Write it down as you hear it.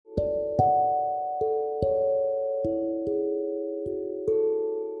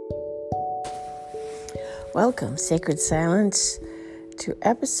Welcome, Sacred Silence, to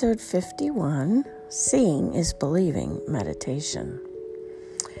episode 51, Seeing is Believing Meditation.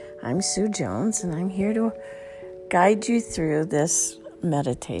 I'm Sue Jones, and I'm here to guide you through this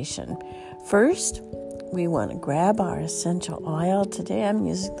meditation. First, we want to grab our essential oil. Today I'm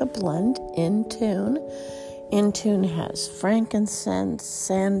using the blend Intune. Intune has frankincense,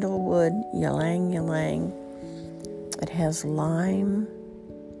 sandalwood, ylang ylang. It has lime,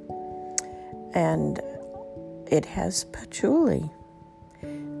 and it has patchouli.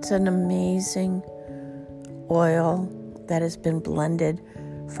 It's an amazing oil that has been blended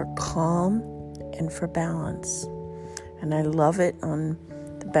for calm and for balance. And I love it on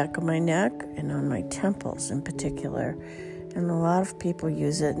the back of my neck and on my temples in particular. And a lot of people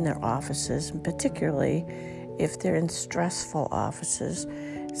use it in their offices, and particularly if they're in stressful offices.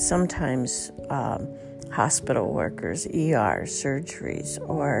 Sometimes hospital workers, ER, surgeries,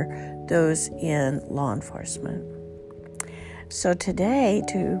 or those in law enforcement. So today,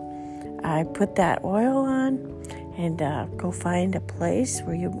 I put that oil on and go find a place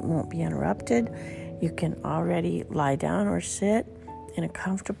where you won't be interrupted. You can already lie down or sit in a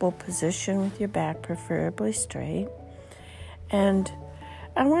comfortable position with your back preferably straight. And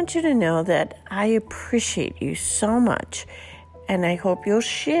I want you to know that I appreciate you so much, and I hope you'll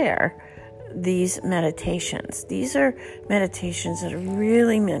share these meditations. These are meditations that are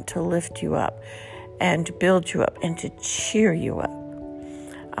really meant to lift you up and to build you up and to cheer you up.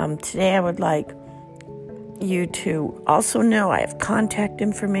 Today I would like you to also know I have contact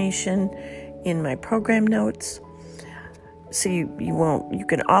information in my program notes, so you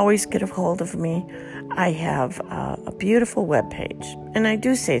can always get a hold of me. I have a beautiful webpage, and I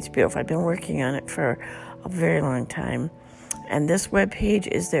do say it's beautiful. I've been working on it for a very long time. And this webpage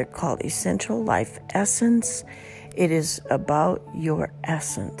is there called Essential Life Essence. It is about your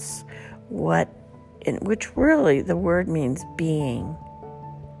essence, which really the word means being.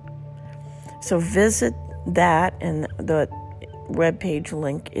 So visit that, and the webpage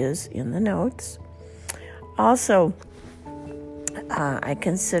link is in the notes. Also, I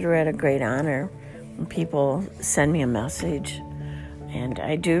consider it a great honor when people send me a message, and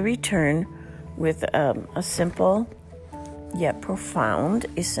I do return with a simple yet profound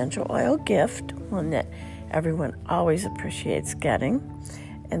essential oil gift, one that everyone always appreciates getting.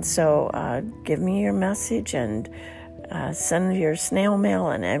 And so give me your message and send your snail mail,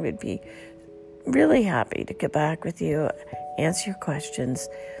 and I would be really happy to get back with you, answer your questions,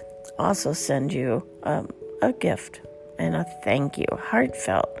 also send you a gift and a thank you,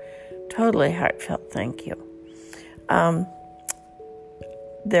 totally heartfelt thank you.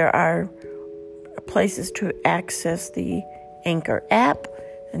 There are places to access the Anchor app,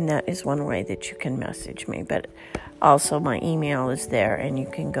 and that is one way that you can message me. But also my email is there, and you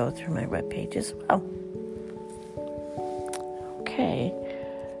can go through my webpage as well. Okay,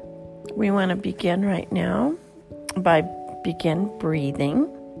 we want to begin right now by breathing.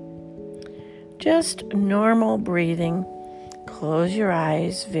 Just normal breathing. Close your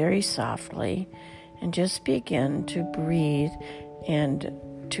eyes very softly and just begin to breathe, and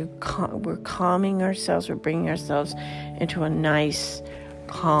we're calming ourselves. We're bringing ourselves into a nice,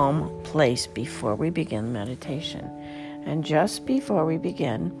 calm place before we begin meditation. And just before we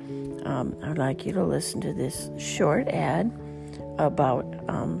begin, I'd like you to listen to this short ad about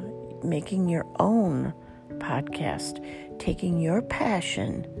making your own podcast, taking your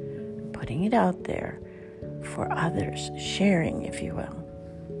passion, putting it out there for others, sharing, if you will.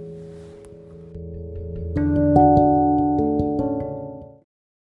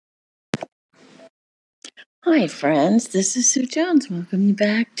 Hi, friends. This is Sue Jones. Welcome you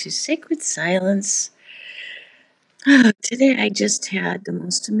back to Sacred Silence. Today I just had the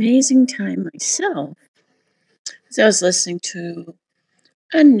most amazing time myself as I was listening to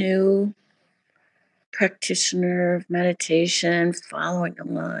a new practitioner of meditation, following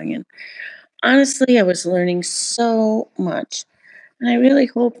along. And honestly, I was learning so much. And I really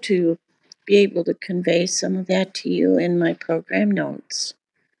hope to be able to convey some of that to you in my program notes.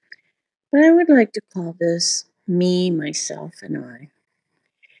 But I would like to call this Me, Myself, and I.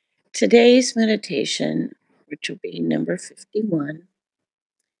 Today's meditation, which will be number 51,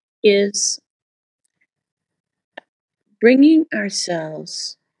 is bringing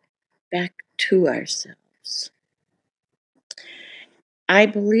ourselves back to ourselves. I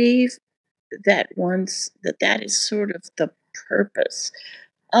believe that that is sort of the purpose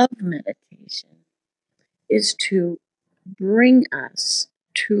of meditation, is to bring us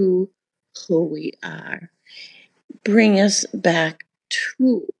to who we are, bring us back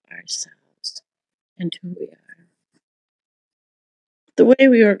to ourselves and who we are. The way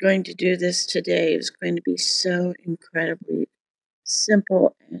we are going to do this today is going to be so incredibly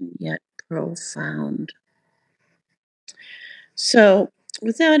simple and yet profound. So,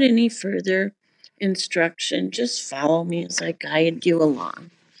 without any further instruction, just follow me as I guide you along.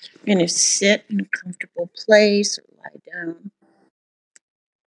 You're going to sit in a comfortable place or lie down.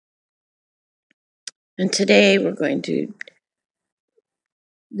 And today we're going to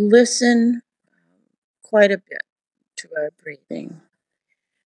listen quite a bit to our breathing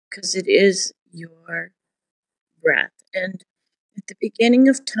because it is your breath. And at the beginning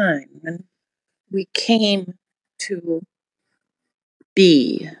of time, when we came to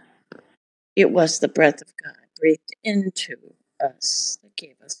be, it was the breath of God breathed into us that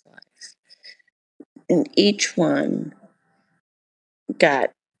gave us life. And each one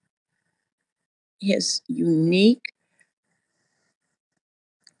got his unique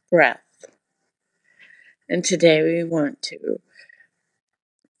breath. And today we want to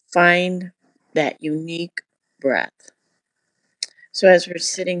find that unique breath. So as we're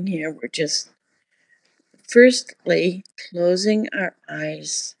sitting here, we're just firstly closing our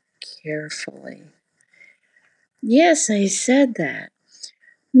eyes carefully. Yes, I said that.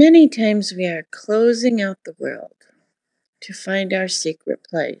 Many times we are closing out the world to find our secret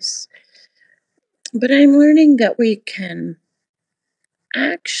place. But I'm learning that we can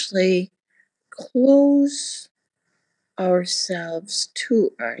actually close ourselves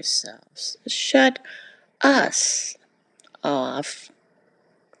to ourselves, shut us off,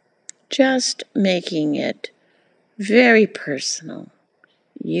 just making it very personal,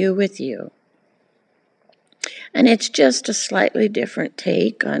 you with you. And it's just a slightly different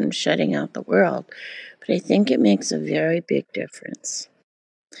take on shutting out the world, but I think it makes a very big difference.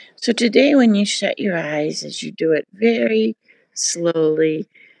 So today, when you shut your eyes, as you do it very slowly,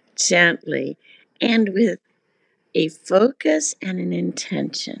 gently, and with a focus and an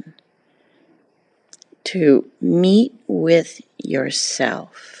intention to meet with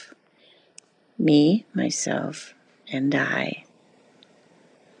yourself. Me, myself, and I.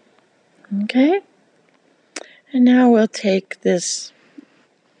 Okay? And now we'll take this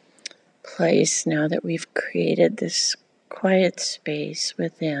place, now that we've created this quiet space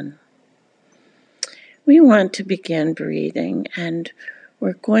within. We want to begin breathing, and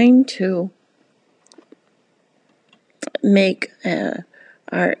we're going to make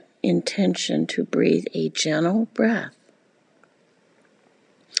our intention to breathe a gentle breath.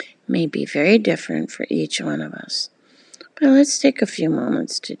 May be very different for each one of us. But let's take a few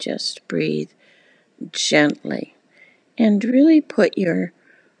moments to just breathe gently and really put your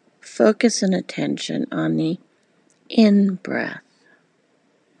focus and attention on the in-breath.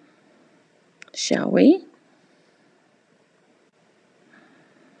 Shall we?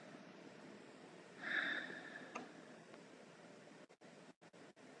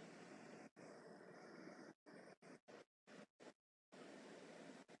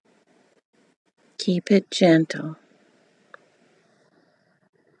 Keep it gentle.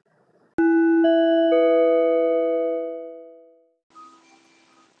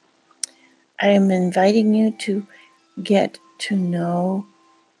 I am inviting you to get to know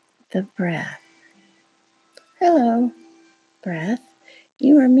the breath. Hello, breath.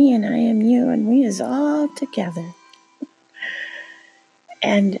 You are me and I am you, and we is all together.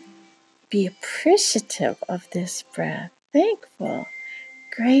 And be appreciative of this breath, thankful,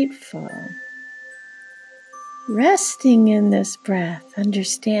 grateful, resting in this breath,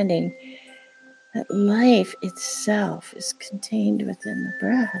 understanding that life itself is contained within the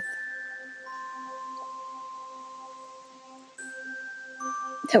breath.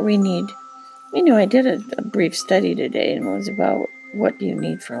 That we need. I did a brief study today, and it was about what do you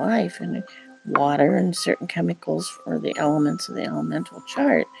need for life, and water and certain chemicals for the elements of the elemental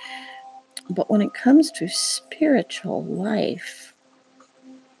chart. But when it comes to spiritual life,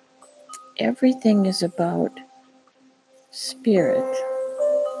 everything is about spirit.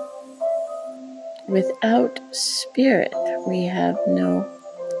 Without spirit, we have no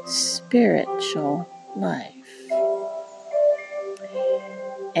spiritual life.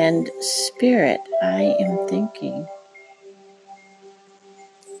 And spirit, I am thinking,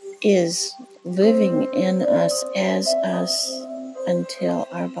 is living in us as us until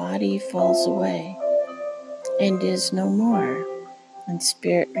our body falls away and is no more, and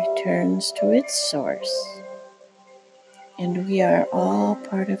spirit returns to its source. And we are all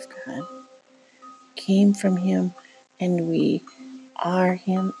part of God, came from Him, and we are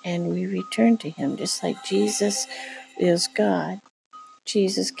Him, and we return to Him, just like Jesus is God.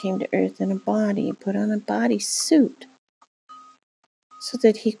 Jesus came to earth in a body, put on a body suit so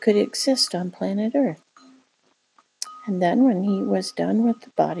that He could exist on planet Earth. And then when he was done with the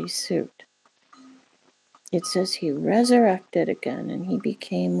bodysuit, it says he resurrected again and he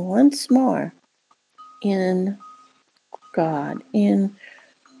became once more in God, and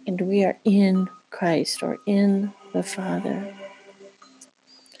we are in Christ or in the Father.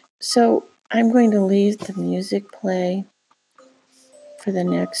 So I'm going to leave the music play for the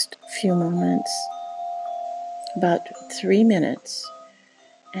next few moments, about 3 minutes,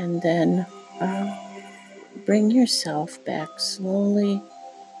 and then bring yourself back slowly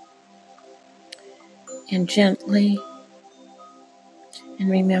and gently,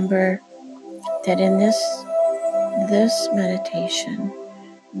 and remember that in this meditation,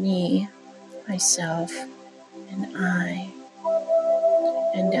 me, myself, and I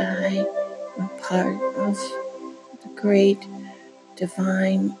am part of the great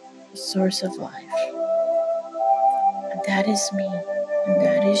divine source of life. And that is me, and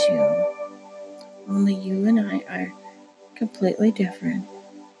that is you. Only you and I are completely different,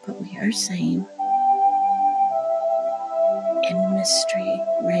 but we are same, and mystery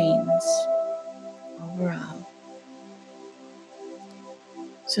reigns over all.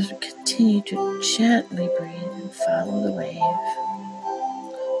 So continue to gently breathe and follow the wave.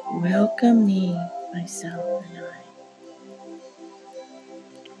 Welcome me, myself, and I.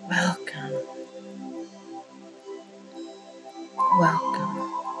 Welcome. Welcome.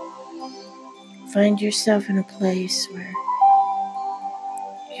 Find yourself in a place where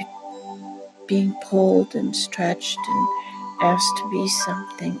you're being pulled and stretched and asked to be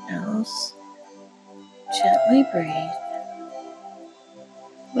something else. Gently breathe.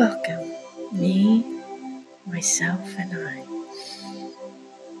 Welcome me, myself, and I.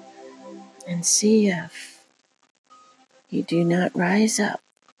 And see if you do not rise up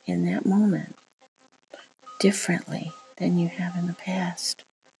in that moment differently than you have in the past.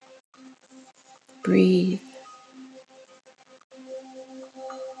 Breathe